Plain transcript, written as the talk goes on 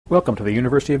Welcome to the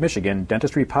University of Michigan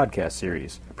Dentistry Podcast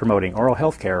Series, promoting oral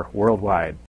health care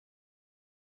worldwide.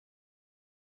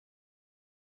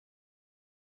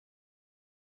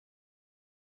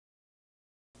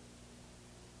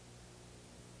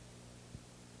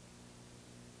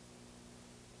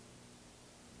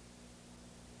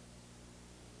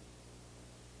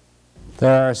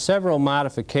 There are several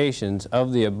modifications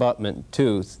of the abutment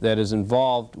tooth that is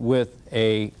involved with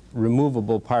a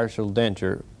removable partial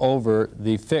denture over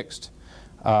the fixed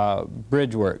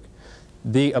bridge work.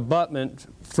 The abutment,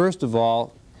 first of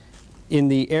all, in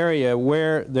the area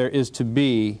where there is to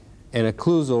be an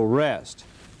occlusal rest,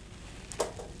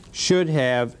 should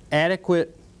have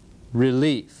adequate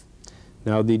relief.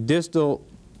 Now, the distal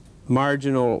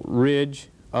marginal ridge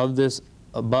of this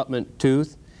abutment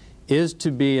tooth is to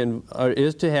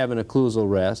have an occlusal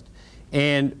rest,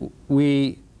 and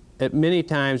we at many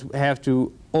times have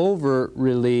to over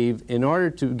relieve in order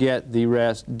to get the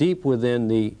rest deep within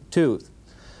the tooth.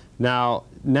 Now,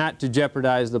 not to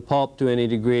jeopardize the pulp to any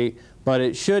degree, but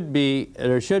there should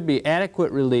be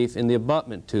adequate relief in the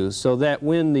abutment tooth so that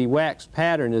when the wax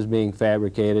pattern is being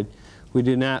fabricated, we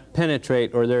do not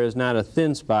penetrate, or there is not a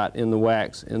thin spot in the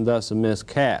wax and thus a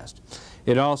miscast.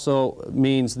 It also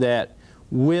means that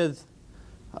with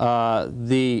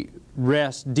the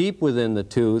rest deep within the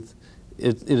tooth,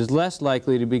 it is less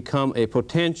likely to become a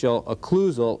potential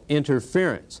occlusal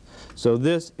interference. So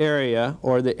this area,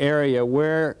 or the area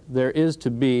where there is to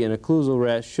be an occlusal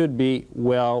rest, should be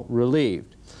well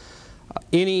relieved.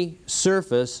 Any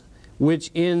surface which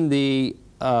in the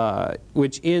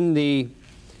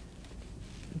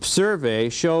survey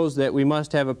shows that we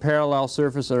must have a parallel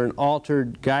surface or an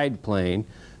altered guide plane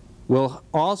will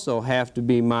also have to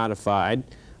be modified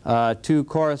to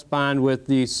correspond with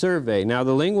the survey. Now,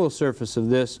 the lingual surface of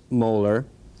this molar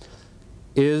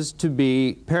is to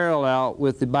be parallel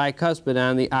with the bicuspid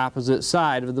on the opposite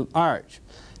side of the arch.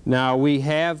 Now, we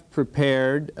have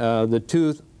prepared the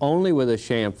tooth only with a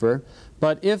chamfer,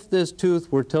 but if this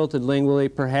tooth were tilted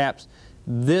lingually, perhaps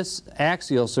this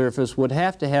axial surface would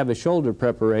have to have a shoulder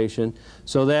preparation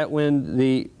so that when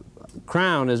the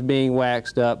crown is being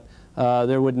waxed up,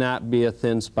 there would not be a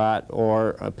thin spot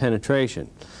or a penetration.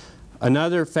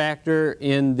 Another factor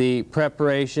in the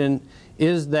preparation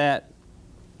is that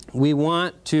we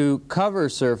want to cover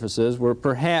surfaces. We're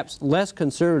perhaps less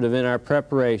conservative in our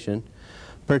preparation,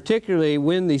 particularly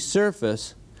when the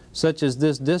surface, such as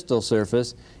this distal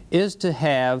surface, is to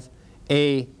have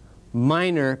a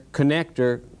minor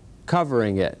connector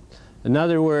covering it. In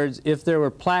other words, if there were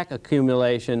plaque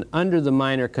accumulation under the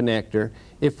minor connector,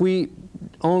 if we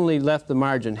only left the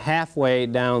margin halfway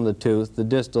down the tooth, the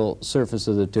distal surface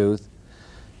of the tooth,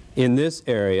 in this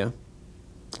area,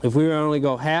 if we were only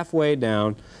go halfway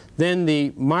down, then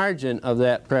the margin of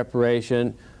that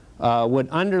preparation would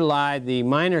underlie the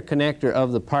minor connector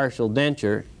of the partial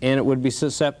denture, and it would be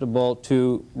susceptible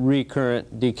to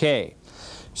recurrent decay.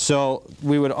 So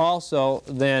we would also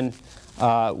then,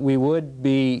 we would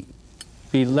be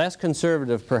less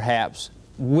conservative perhaps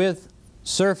with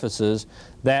surfaces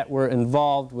that were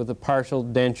involved with a partial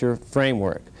denture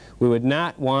framework. We would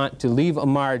not want to leave a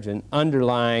margin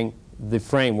underlying the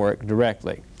framework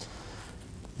directly.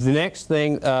 The next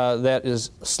thing that is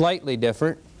slightly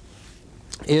different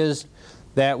is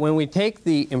that when we take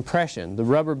the impression, the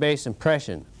rubber base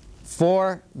impression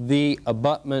for the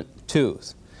abutment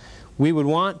tooth, we would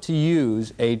want to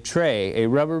use a tray, a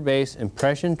rubber base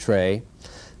impression tray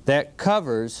that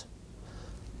covers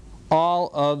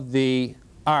all of the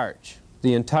arch,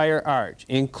 the entire arch,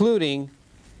 including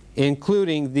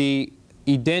the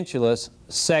edentulous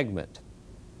segment.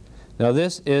 Now,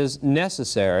 this is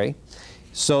necessary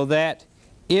so that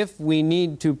if we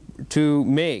need to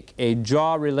make a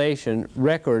jaw relation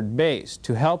record base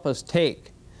to help us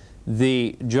take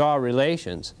the jaw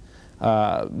relations,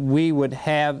 we would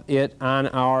have it on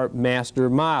our master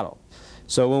model.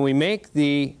 So when we make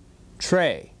the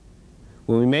tray,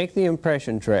 when we make the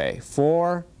impression tray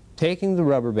for taking the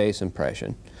rubber base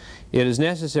impression, it is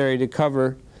necessary to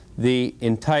cover the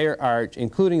entire arch,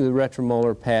 including the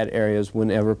retromolar pad areas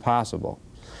whenever possible.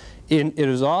 It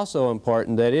is also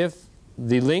important that if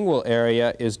the lingual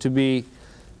area is to be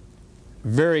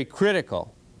very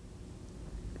critical,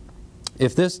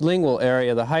 if this lingual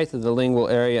area, the height of the lingual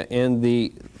area and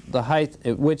the height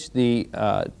at which the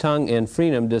tongue and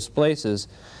frenum displaces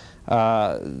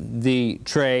the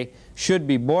tray should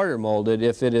be border molded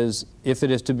if it is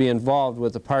to be involved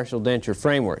with the partial denture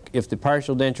framework. If the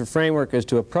partial denture framework is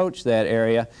to approach that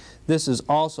area, this is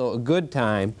also a good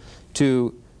time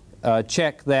to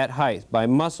check that height by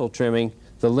muscle trimming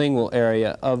the lingual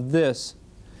area of this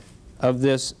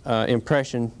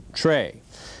impression tray.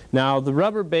 Now the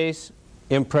rubber base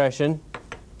impression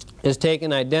is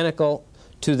taken identical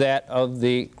to that of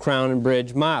the crown and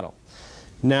bridge model.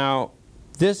 Now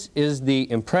this is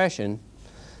the impression,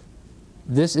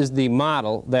 this is the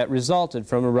model that resulted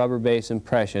from a rubber base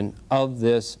impression of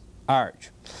this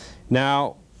arch.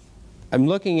 Now I'm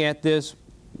looking at this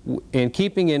and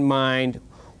keeping in mind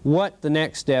what the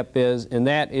next step is, and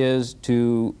that is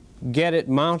to get it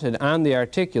mounted on the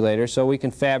articulator so we can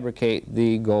fabricate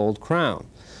the gold crown.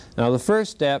 Now the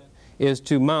first step is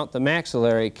to mount the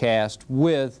maxillary cast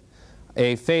with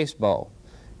a face bow.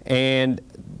 And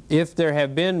if there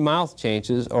have been mouth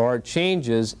changes or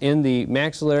changes in the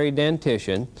maxillary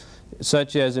dentition,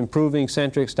 such as improving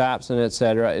centric stops and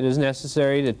etc., it is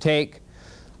necessary to take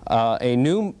a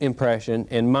new impression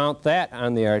and mount that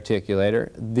on the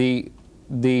articulator.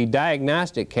 The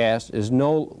diagnostic cast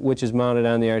which is mounted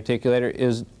on the articulator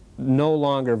is no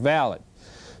longer valid.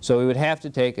 So we would have to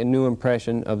take a new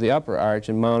impression of the upper arch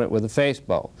and mount it with a face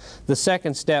bow. The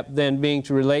second step then being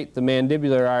to relate the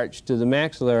mandibular arch to the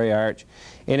maxillary arch.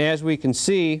 And as we can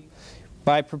see,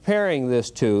 by preparing this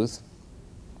tooth,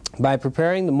 by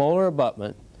preparing the molar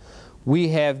abutment, we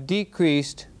have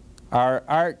decreased our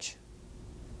arch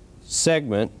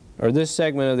segment, or this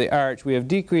segment of the arch, we have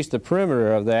decreased the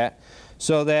perimeter of that,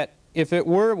 so that if it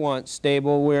were once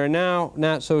stable, we are now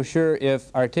not so sure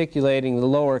if articulating the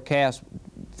lower cast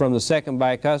from the second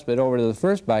bicuspid over to the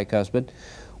first bicuspid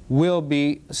will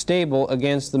be stable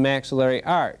against the maxillary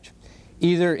arch,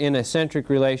 either in a centric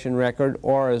relation record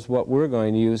or, as what we're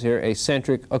going to use here, a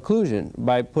centric occlusion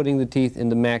by putting the teeth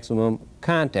into maximum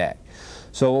contact.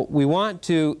 So we want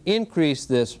to increase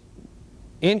this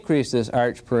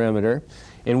arch perimeter,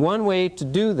 and one way to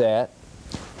do that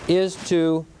is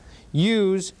to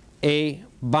use a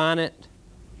bonnet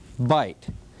bite.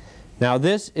 Now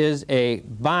this is a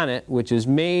bonnet which is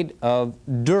made of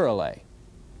Duralay.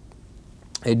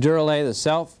 A Duralay,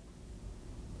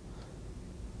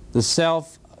 the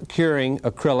self-curing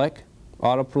acrylic,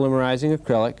 autopolymerizing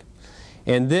acrylic,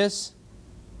 and this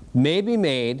may be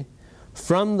made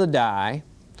from the die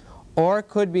or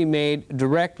could be made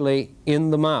directly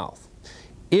in the mouth.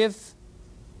 If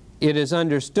it is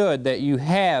understood that you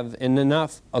have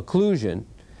enough occlusion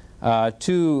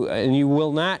and you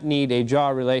will not need a jaw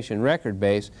relation record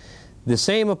base, the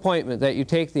same appointment that you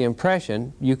take the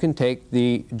impression, you can take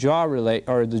the jaw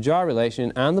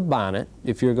relation on the bonnet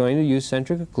if you're going to use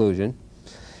centric occlusion,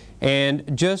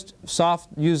 and just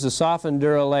use the softened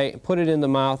Duralay, put it in the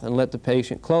mouth, and let the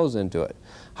patient close into it.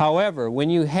 However,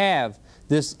 when you have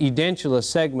this edentulous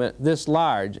segment this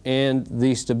large and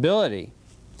the stability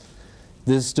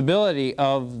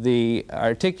of the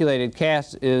articulated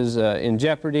cast is in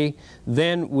jeopardy,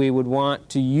 then we would want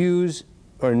to use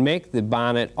or make the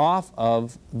bonnet off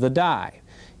of the die.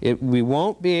 We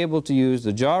won't be able to use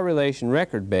the jaw relation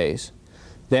record base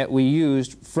that we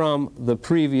used from the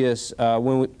previously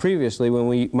when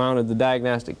we mounted the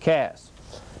diagnostic cast.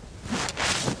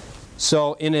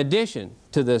 So in addition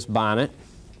to this bonnet,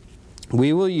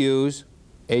 we will use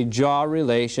a jaw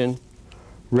relation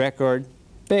record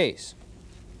base.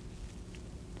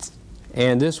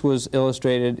 And this was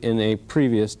illustrated in a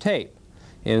previous tape,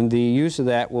 and the use of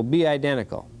that will be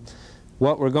identical.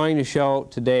 What we're going to show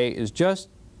today is just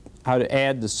how to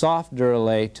add the soft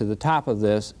Duralay to the top of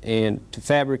this and to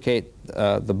fabricate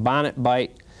the bonnet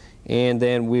bite, and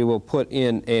then we will put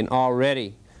in an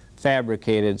already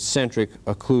fabricated centric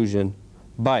occlusion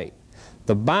bite.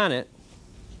 The bonnet,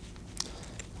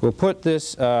 we'll put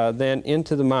this then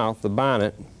into the mouth, the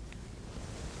bonnet.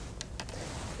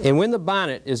 And when the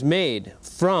bonnet is made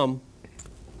from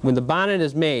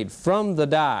the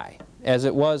die, as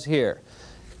it was here,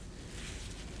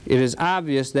 it is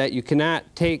obvious that you cannot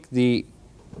take the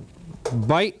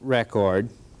bite record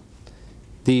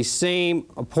the same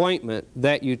appointment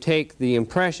that you take the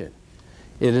impression.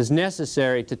 It is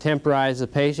necessary to temporize the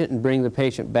patient and bring the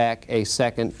patient back a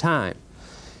second time.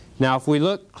 Now if we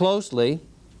look closely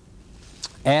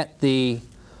at the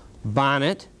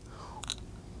bonnet,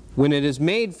 when it is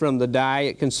made from the die,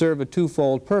 it can serve a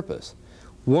twofold purpose.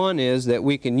 One is that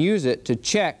we can use it to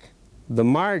check the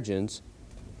margins.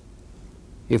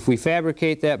 If we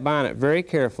fabricate that bonnet very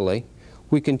carefully,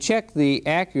 we can check the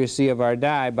accuracy of our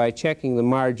die by checking the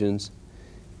margins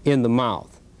in the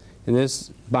mouth. And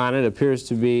this bonnet appears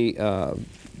to be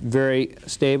very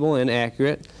stable and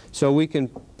accurate, so we can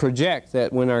project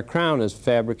that when our crown is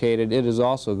fabricated, it is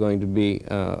also going to be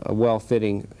a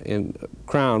well-fitting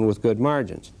crown with good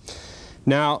margins.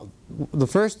 Now, the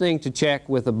first thing to check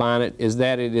with the bonnet is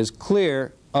that it is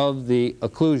clear of the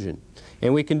occlusion.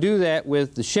 And we can do that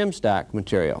with the shim stock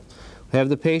material. We have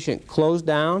the patient close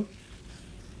down,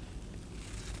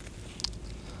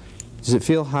 Does it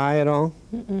feel high at all?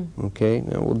 Mm-mm. Okay,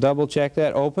 now we'll double check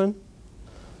that. Open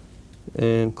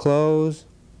and close.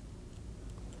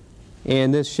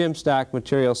 And this shim stock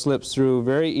material slips through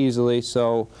very easily,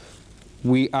 so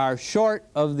we are short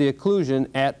of the occlusion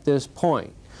at this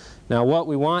point. Now what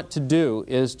we want to do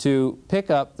is to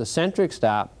pick up the centric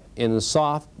stop in the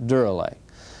soft Duralay.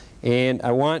 And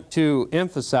I want to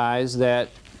emphasize that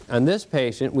on this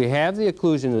patient we have the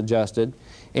occlusion adjusted,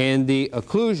 and the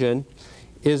occlusion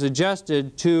is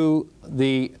adjusted to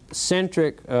the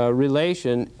centric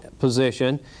relation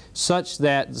position such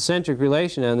that the centric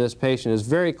relation on this patient is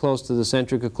very close to the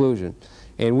centric occlusion.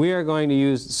 And we are going to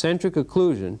use the centric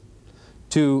occlusion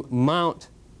to mount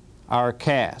our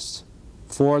casts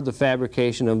for the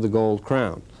fabrication of the gold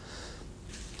crown.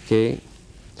 Okay.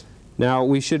 Now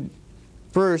we should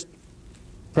first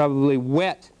probably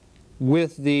wet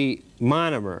with the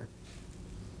monomer.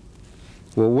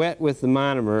 We'll wet with the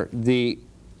monomer the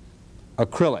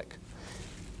acrylic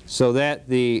so that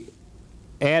the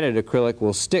added acrylic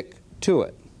will stick to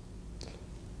it.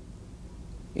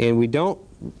 And we don't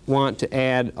want to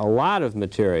add a lot of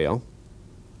material,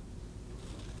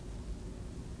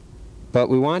 but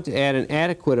we want to add an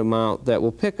adequate amount that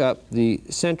will pick up the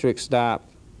centric stop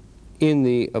in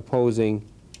the opposing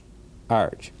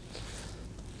arch.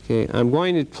 Okay, I'm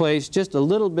going to place just a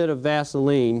little bit of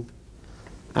Vaseline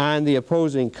on the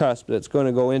opposing cusp that's going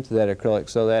to go into that acrylic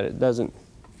so that it doesn't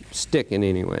stick in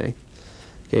any way.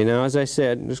 Okay, now as I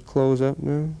said, just close up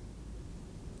now.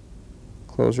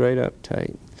 Close right up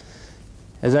tight.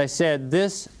 As I said,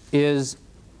 this is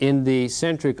in the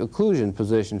centric occlusion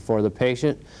position for the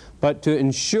patient, but to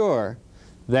ensure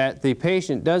that the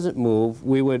patient doesn't move,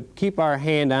 we would keep our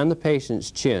hand on the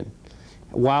patient's chin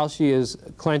while she is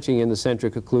clenching in the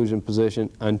centric occlusion position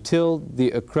until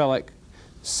the acrylic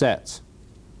sets.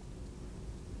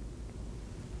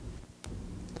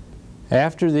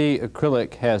 After the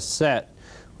acrylic has set,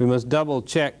 we must double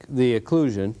check the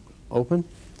occlusion. Open.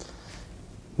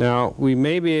 Now we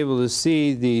may be able to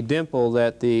see the dimple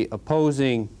that the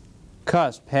opposing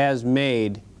cusp has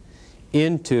made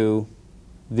into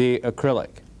the acrylic,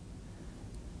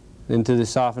 into the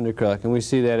softened acrylic, and we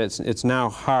see that it's now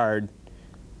hard,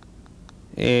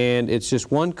 and it's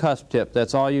just one cusp tip.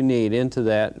 That's all you need into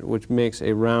that, which makes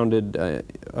a rounded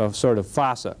sort of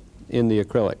fossa in the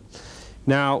acrylic.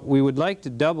 Now we would like to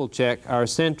double check our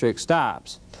centric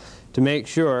stops to make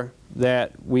sure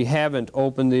that we haven't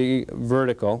opened the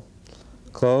vertical.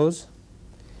 Close.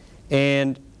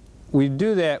 And we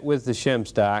do that with the shim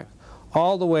stock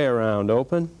all the way around.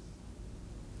 Open.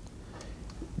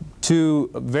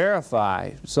 To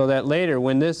verify so that later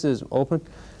when this is open,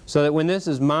 so that when this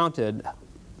is mounted,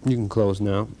 you can close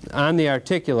now, on the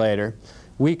articulator,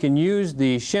 we can use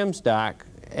the shim stock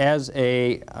as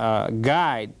a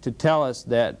guide to tell us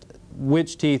that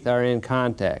which teeth are in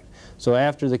contact. So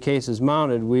after the case is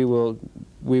mounted, we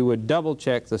would double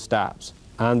check the stops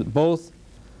on both.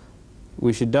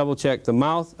 We should double check the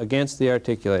mouth against the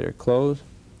articulator. Close,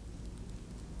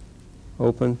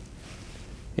 open,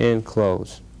 and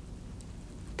close.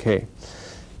 Okay.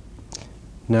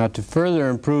 Now to further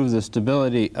improve the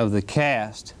stability of the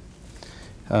cast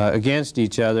against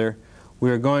each other, we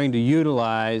are going to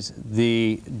utilize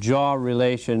the jaw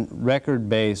relation record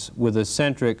base with a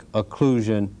centric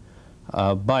occlusion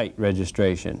bite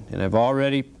registration. And I've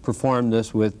already performed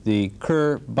this with the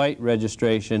Kerr bite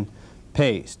registration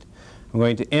paste. I'm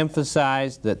going to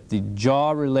emphasize that the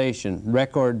jaw relation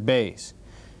record base,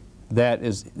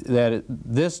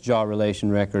 this jaw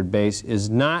relation record base is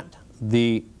not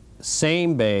the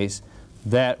same base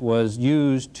that was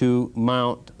used to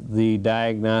mount the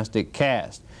diagnostic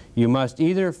cast. You must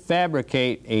either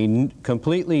fabricate a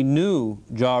completely new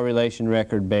jaw relation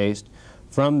record base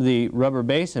from the rubber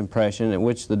base impression at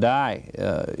which the die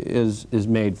is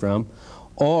made from,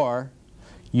 or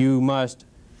you must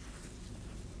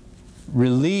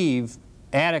relieve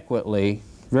adequately,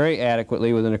 very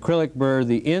adequately, with an acrylic burr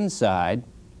the inside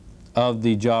of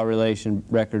the jaw relation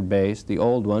record base, the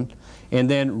old one, and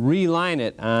then reline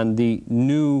it on the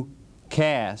new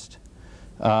cast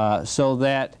so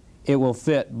that it will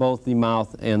fit both the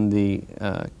mouth and the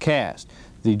cast.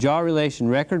 The jaw relation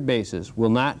record bases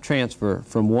will not transfer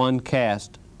from one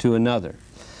cast to another.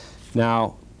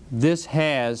 Now, this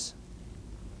has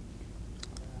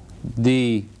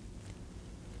the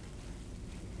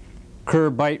Kerr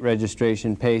bite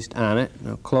registration paste on it.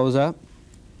 Now close up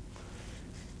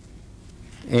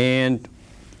and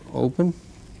open.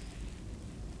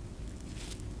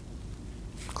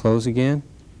 Close again.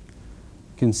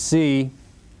 You can see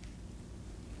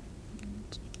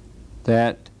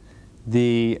that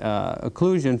the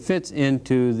occlusion fits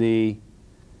into the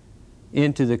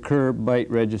into the curb bite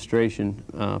registration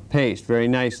paste very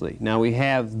nicely. Now we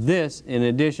have this in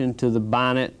addition to the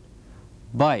bonnet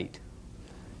bite.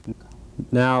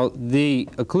 Now the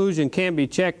occlusion can be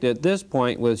checked at this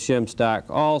point with shim stock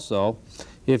also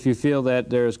if you feel that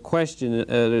there's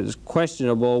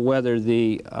questionable whether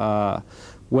the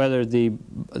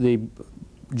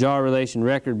jaw relation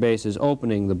record base is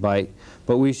opening the bite.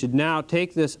 But we should now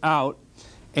take this out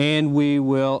and we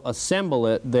will assemble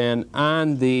it then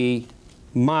on the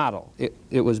model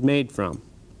it was made from.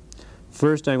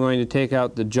 First I'm going to take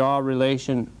out the jaw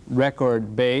relation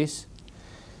record base,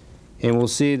 and we'll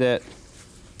see that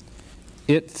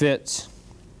it fits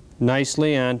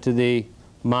nicely onto the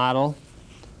model,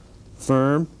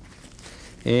 firm,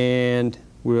 and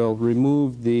we'll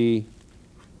remove the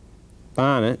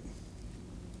bonnet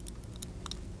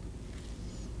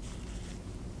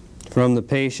from the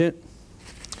patient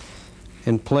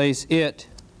and place it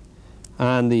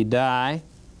on the die,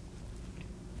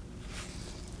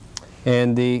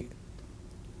 and the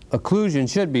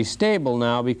occlusion should be stable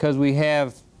now because we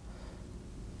have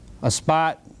a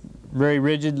spot very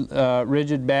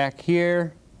rigid back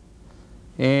here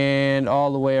and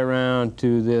all the way around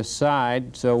to this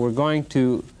side. So we're going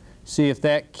to see if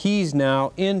that keys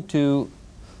now into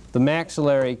the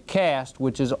maxillary cast,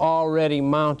 which is already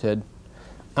mounted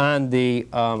on the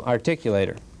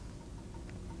articulator.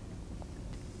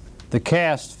 The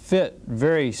cast fit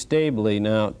very stably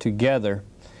now together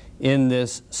in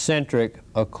this centric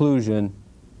occlusion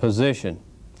position.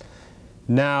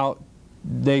 Now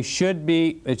the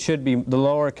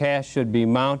lower cast should be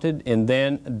mounted and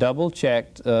then double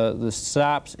checked the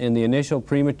stops in the initial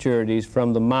prematurities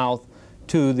from the mouth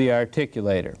to the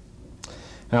articulator.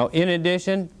 Now in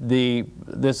addition,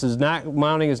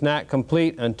 mounting is not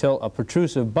complete until a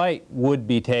protrusive bite would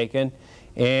be taken,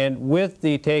 and with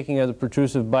the taking of the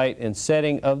protrusive bite and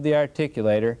setting of the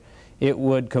articulator, it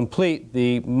would complete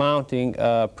the mounting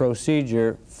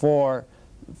procedure for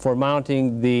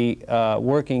mounting the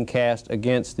working cast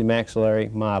against the maxillary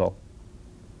model.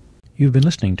 You've been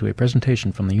listening to a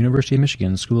presentation from the University of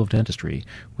Michigan School of Dentistry,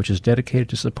 which is dedicated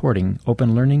to supporting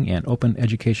open learning and open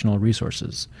educational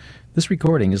resources. This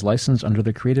recording is licensed under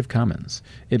the Creative Commons.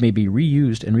 It may be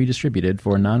reused and redistributed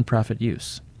for nonprofit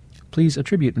use. Please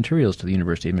attribute materials to the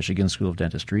University of Michigan School of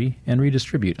Dentistry and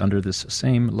redistribute under this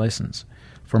same license.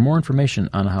 For more information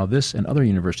on how this and other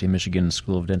University of Michigan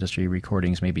School of Dentistry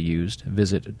recordings may be used,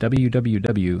 visit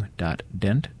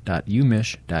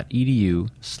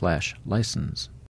www.dent.umich.edu/license.